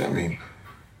you know what I mean?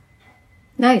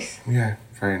 Nice. Yeah,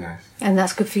 very nice. And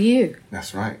that's good for you.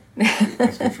 That's right.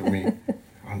 That's good for me,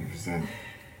 100%.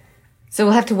 So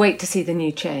we'll have to wait to see the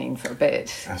new chain for a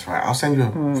bit. That's right. I'll send you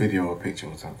a video or a picture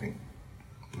or something.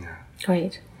 Yeah.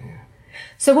 Great. Yeah.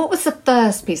 So what was the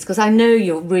first piece? Because I know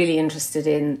you're really interested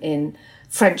in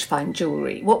French fine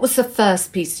jewellery. What was the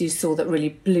first piece you saw that really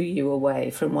blew you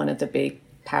away from one of the big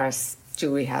Paris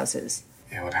jewellery houses?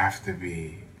 It would have to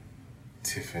be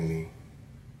Tiffany.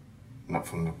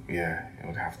 It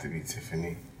would have to be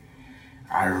Tiffany.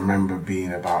 I remember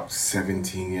being about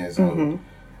 17 years old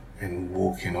and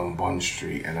walking on Bond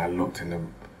Street, and I looked in the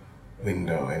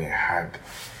window and it had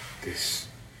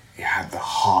the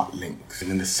heart links,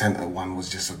 and in the center one was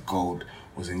just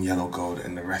was in yellow gold,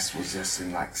 and the rest was just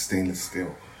in like stainless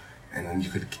steel. And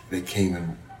then they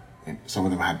came and some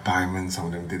of them had diamonds, some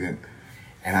of them didn't.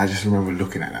 And I just remember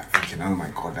looking at that thinking, oh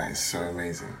my God, that is so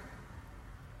amazing.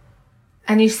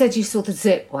 And you said you saw the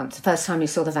zip once, the first time you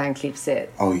saw the Van Cleef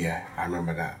zip. Oh yeah, I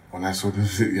remember that. When I saw the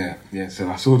zip, yeah. So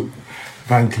I saw the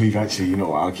Van Cleef, actually, you know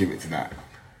what, I'll give it to that.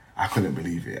 I couldn't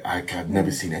believe it. I had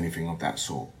never seen anything of that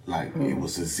sort. Like, it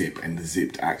was a zip, and the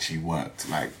zip actually worked.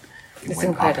 Like, it went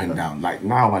incredible. Up and down. Like,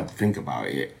 now I think about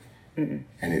it, and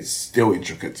it's still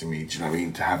intricate to me, do you know what I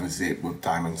mean? To have a zip with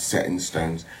diamonds set in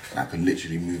stones that could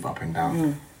literally move up and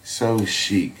down. So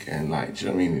chic, and like, do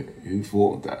you know what I mean? Who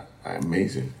thought of that? Like,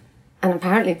 amazing. And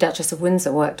apparently Duchess of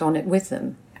Windsor worked on it with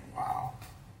them. Wow.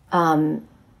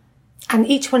 And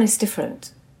each one is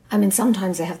different. I mean,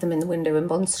 sometimes they have them in the window in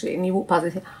Bond Street and you walk by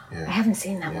and think, I haven't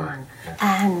seen that one. Yeah.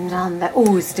 And they're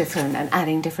always different and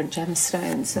adding different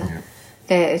gemstones.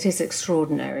 It is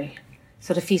extraordinary.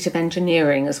 Sort of feat of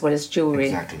engineering as well as jewellery.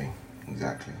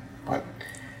 Exactly. But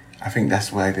I think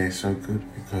that's why they're so good,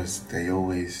 because they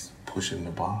always pushing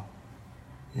the bar.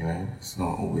 You know, it's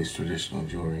not always traditional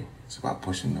jewellery. It's about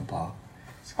pushing the bar.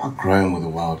 It's about growing with the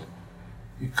world.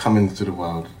 You come into the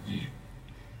world,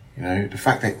 you know, the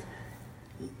fact that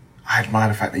I admire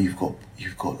the fact that you've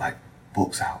got like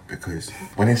books out, because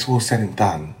when it's all said and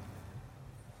done,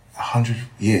 100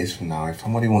 years from now, if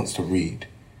somebody wants to read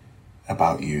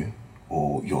about you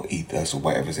or your ethos or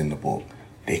whatever's in the book,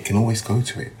 they can always go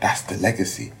to it. That's the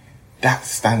legacy. That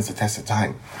stands the test of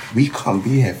time. We can't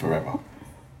be here forever,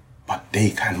 but they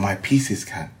can. My pieces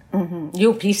can. Mm-hmm.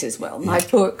 Your pieces will. My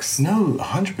books. No,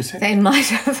 100%. They might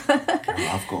have.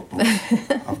 I've got books.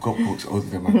 I've got books older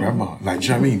than my grandma. Like, do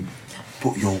you know what I mean?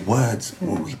 But your words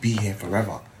will be here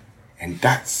forever, and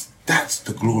that's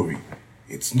the glory.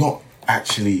 It's not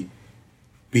actually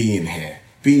being here.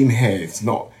 Being here, it's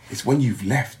not. It's when you've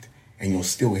left and you're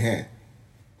still here.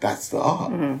 That's the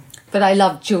art. Mm-hmm. But I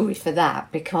love jewellery for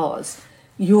that, because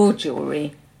your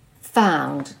jewellery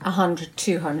found 100,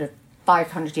 200,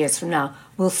 500 years from now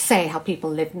will say how people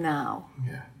live now.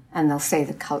 Yeah. And they'll say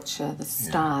the culture, the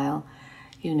style,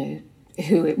 you know,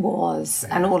 who it was,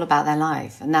 and all about their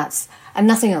life. And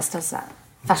nothing else does that.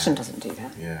 Fashion doesn't do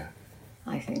that. Yeah.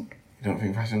 I think. You don't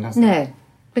think fashion does that? No.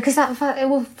 Because it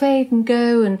will fade and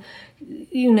go, and,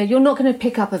 you know, you're not going to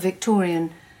pick up a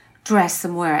Victorian dress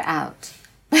and wear it out.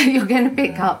 You're going to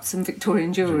pick up some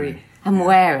Victorian jewellery and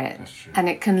wear it. That's true. And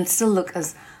it can still look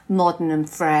as modern and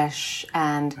fresh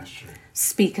and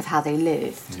speak of how they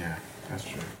lived. Yeah, that's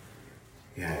true.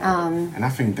 Yeah. And I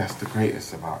think that's the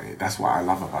greatest about it. That's what I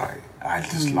love about it. I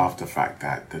just love the fact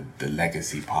that the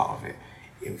legacy part of it,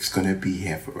 it's going to be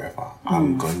here forever.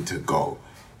 I'm going to go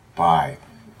buy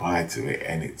to it,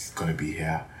 and it's going to be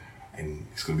here, and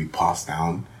it's going to be passed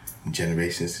down from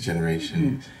generations to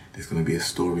generations. There's going to be a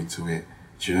story to it,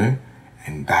 do you know?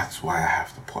 And that's why I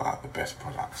have to put out the best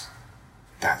products.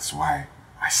 That's why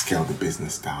I scale the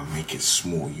business down, make it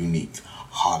small, unique,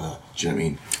 harder, do you know what I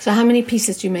mean? So how many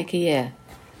pieces do you make a year?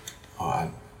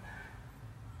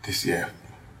 This year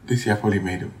I probably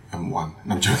made one.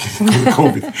 And I'm joking.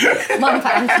 COVID. One for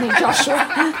Anthony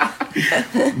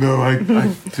Joshua. No, I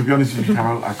to be honest with you,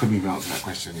 Carol, I couldn't even answer that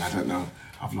question. I don't know.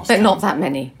 I've lost. But count. not that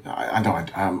many. I know.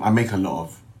 I make a lot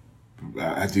of.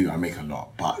 I make a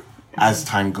lot, but as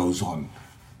time goes on,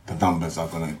 the numbers are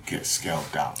gonna get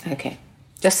scaled down. Okay,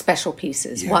 just special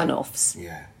pieces, one-offs.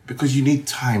 Yeah, because you need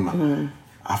time.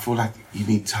 I feel like you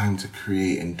need time to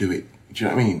create and do it. Do you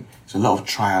know what I mean? It's a lot of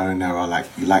trial and error. Like,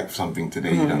 you like something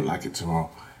today, you don't like it tomorrow.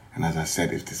 And as I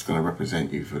said, if it's going to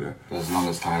represent you for as long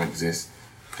as time exists,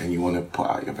 then you want to put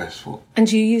out your best foot. And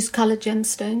do you use coloured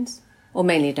gemstones? Or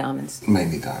mainly diamonds?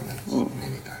 Mainly diamonds.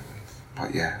 Mainly diamonds.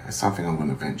 But yeah, it's something I'm going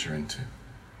to venture into.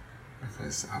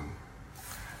 Because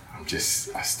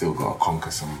I still got to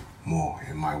conquer some more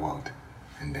in my world.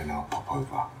 And then I'll pop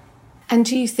over. And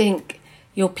do you think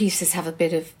your pieces have a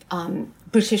bit of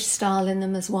British style in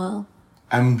them as well?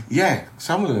 Yeah,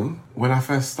 some of them. When I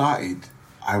first started,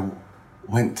 I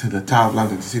went to the Tower of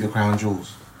London to see the Crown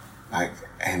Jewels,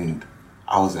 and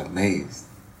I was amazed.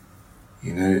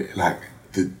 You know,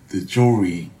 the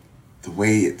jewelry, the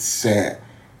way it's set,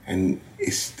 and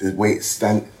it's the way it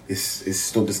it's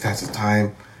stood the test of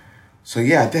time. So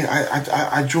yeah,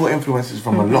 I draw influences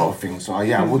from a lot of things. So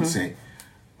I would say,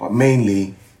 but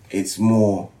mainly it's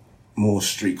more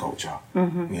street culture.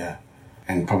 Yeah.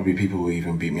 And probably people will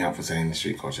even beat me up for saying the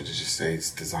street culture. To just say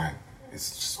it's design, it's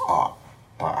just art.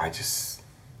 But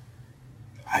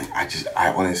I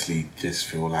honestly just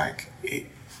feel like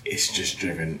it's just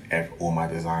driven all my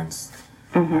designs,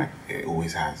 like it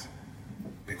always has.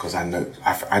 Because I know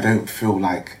I don't feel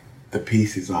like the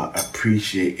pieces are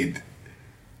appreciated.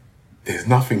 There's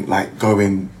nothing like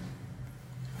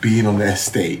being on the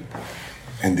estate,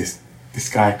 and this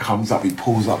guy comes up, he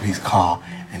pulls up his car,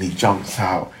 and he jumps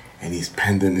out. And his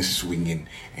pendant is swinging,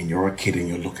 and you're a kid and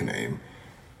you're looking at him.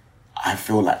 I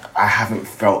feel like I haven't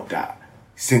felt that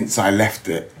since I left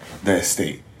the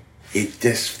estate. It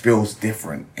just feels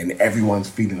different, and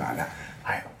everyone's feeling like that.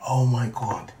 Like, oh my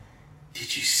God,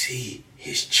 did you see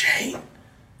his chain?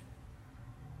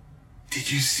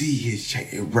 Did you see his chain?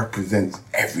 It represents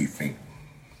everything.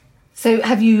 So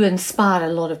have you inspired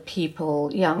a lot of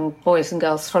people, young boys and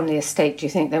girls from the estate? Do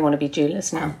you think they want to be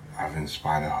jewellers now? I've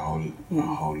inspired a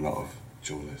whole lot of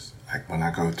jewellers. Like when I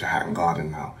go to Hatton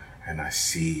Garden now and I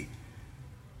see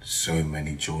so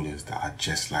many jewellers that are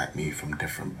just like me from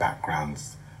different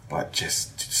backgrounds, but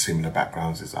just similar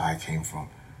backgrounds as I came from.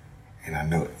 And I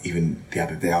know even the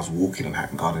other day I was walking on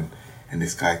Hatton Garden and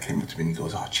this guy came up to me and he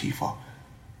goes, Chifa,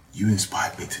 you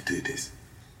inspired me to do this.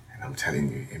 And I'm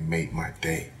telling you, it made my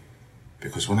day.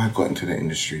 Because when I got into the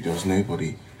industry, there was no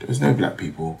black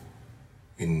people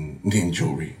in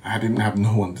jewellery. I didn't have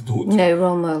no one to talk to. No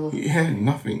role model. Yeah,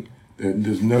 nothing.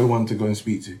 There's no one to go and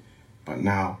speak to. But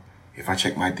now, if I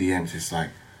check my DMs, it's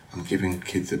like I'm giving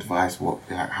kids advice.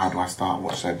 How do I start?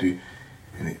 What should I do?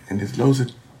 And there's loads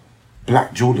of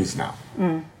black jewellers now,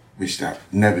 which that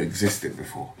never existed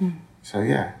before. So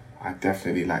yeah, I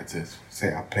definitely like to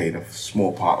say I played a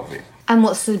small part of it. And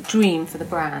what's the dream for the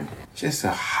brand? Just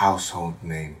a household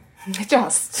name.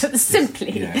 Just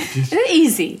simply. Yeah,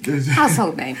 easy.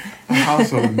 Household name. A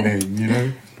household name, you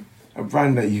know? A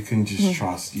brand that you can just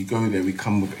trust. You go there, we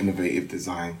come with innovative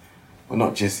design.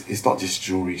 But it's not just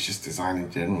jewelry, it's just design in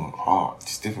general, art,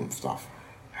 just different stuff.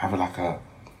 Have like a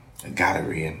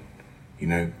gallery and, you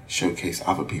know, showcase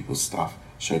other people's stuff,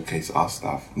 showcase our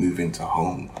stuff, move into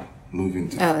home, move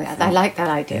into... Oh, yeah, I like that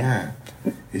idea.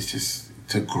 Yeah, it's just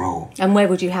to grow. And where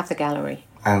would you have the gallery?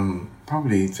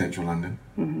 Probably central London.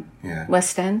 Mm-hmm. Yeah.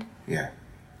 West End? Yeah,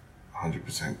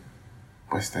 100%.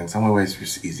 West End, somewhere where it's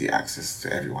just easy access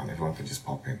to everyone. Everyone can just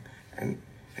pop in and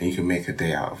you can make a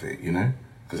day out of it, you know?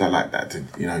 Because I like that to,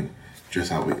 you know,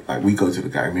 dress out with, like we go to the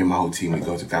gallery, me and my whole team, we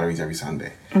go to galleries every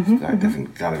Sunday,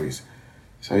 different galleries.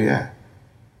 So yeah,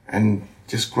 and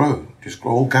just grow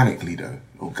organically though,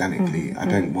 organically. I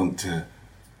don't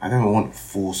want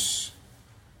force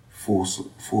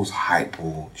hype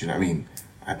or, do you know what I mean?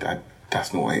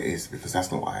 That's not what it is, because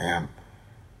that's not what I am.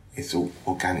 It's all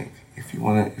organic. If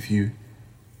you're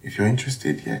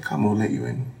interested, yeah, come, we'll let you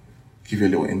in, give you a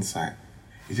little insight.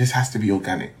 It just has to be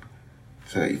organic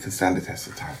so that you can stand the test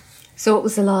of time. So what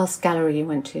was the last gallery you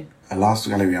went to? The last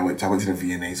gallery I went to the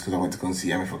V&A's because I went to go and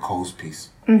see Emma Cole's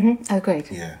piece. Mm-hmm. Oh,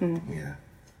 great. Yeah, yeah.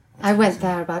 I went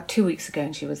there about 2 weeks ago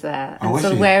and she was there. Oh, was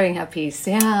sort of she? wearing her piece,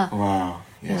 yeah. Wow.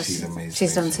 Yeah, she's amazing.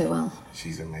 She's done so well.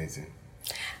 She's amazing.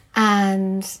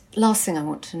 And last thing I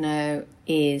want to know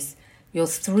is your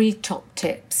 3 top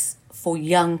tips for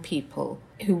young people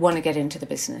who want to get into the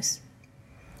business.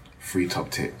 3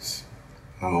 top tips.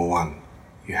 Number 1,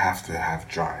 you have to have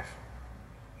drive.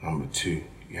 Number 2,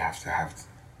 you have to have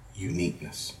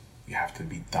uniqueness. You have to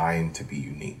be dying to be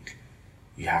unique.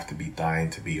 You have to be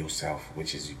dying to be yourself,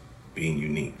 which is being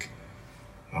unique.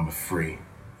 Number 3,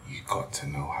 you got to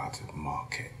know how to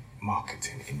market.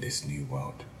 Marketing in this new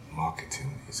world.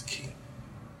 Marketing is key.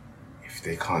 If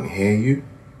they can't hear you,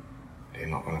 they're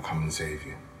not going to come and save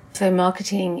you. So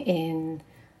marketing in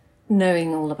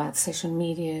knowing all about social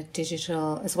media,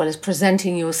 digital, as well as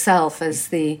presenting yourself as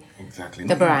the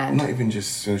brand. Not even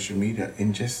just social media,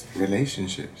 in just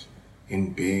relationships,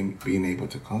 in being able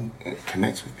to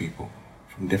connect with people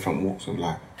from different walks of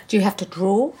life. Do you have to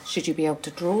draw? Should you be able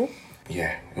to draw?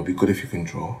 Yeah, it'll be good if you can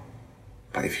draw.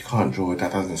 But if you can't draw,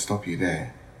 that doesn't stop you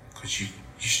there. Because you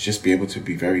should just be able to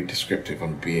be very descriptive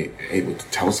and be able to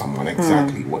tell someone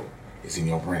exactly what is in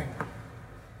your brain.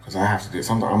 Because I have to do it.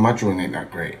 Sometimes my drawing ain't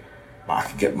that great, but I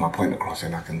can get my point across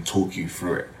and I can talk you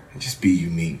through it and just be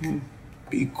unique.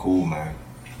 Be cool, man.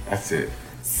 That's it.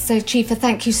 So, Chifa,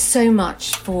 thank you so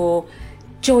much for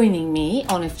joining me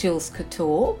on If Jewels Could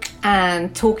Talk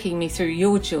and talking me through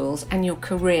your jewels and your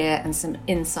career and some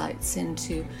insights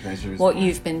into what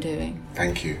you've been doing.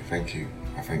 Thank you.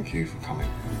 I thank you for coming.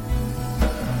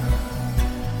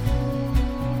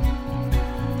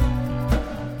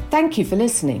 Thank you for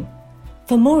listening.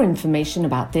 For more information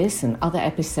about this and other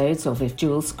episodes of If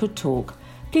Jewels Could Talk,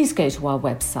 please go to our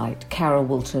website,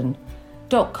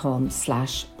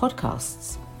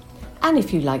 carolwilton.com/podcasts. And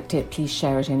if you liked it, please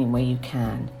share it any way you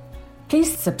can.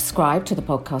 Please subscribe to the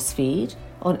podcast feed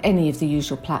on any of the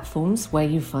usual platforms where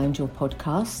you find your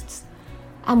podcasts.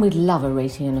 And we'd love a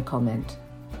rating and a comment.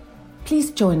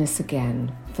 Please join us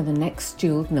again for the next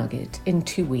Jeweled Nugget in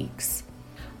 2 weeks.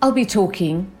 I'll be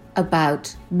talking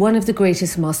about one of the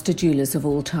greatest master jewelers of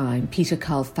all time, Peter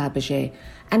Carl Fabergé,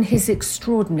 and his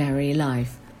extraordinary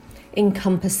life,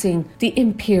 encompassing the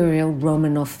Imperial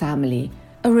Romanov family,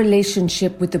 a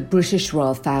relationship with the British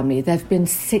royal family. There have been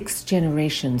 6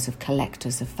 generations of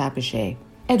collectors of Fabergé,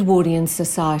 Edwardian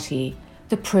society,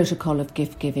 the protocol of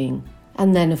gift-giving,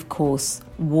 and then, of course,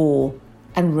 war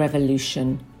and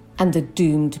revolution, and the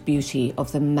doomed beauty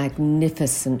of the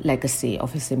magnificent legacy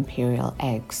of his imperial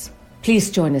eggs.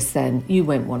 Please join us then. You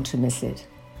won't want to miss it.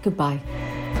 Goodbye.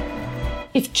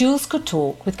 If Jewels Could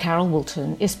Talk with Carol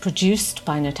Wilton is produced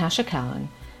by Natasha Cowan,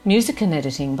 music and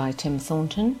editing by Tim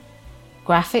Thornton,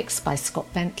 graphics by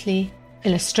Scott Bentley,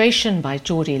 illustration by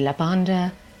Geordie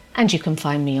Labanda, and you can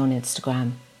find me on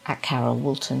Instagram @Carol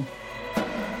Wilton.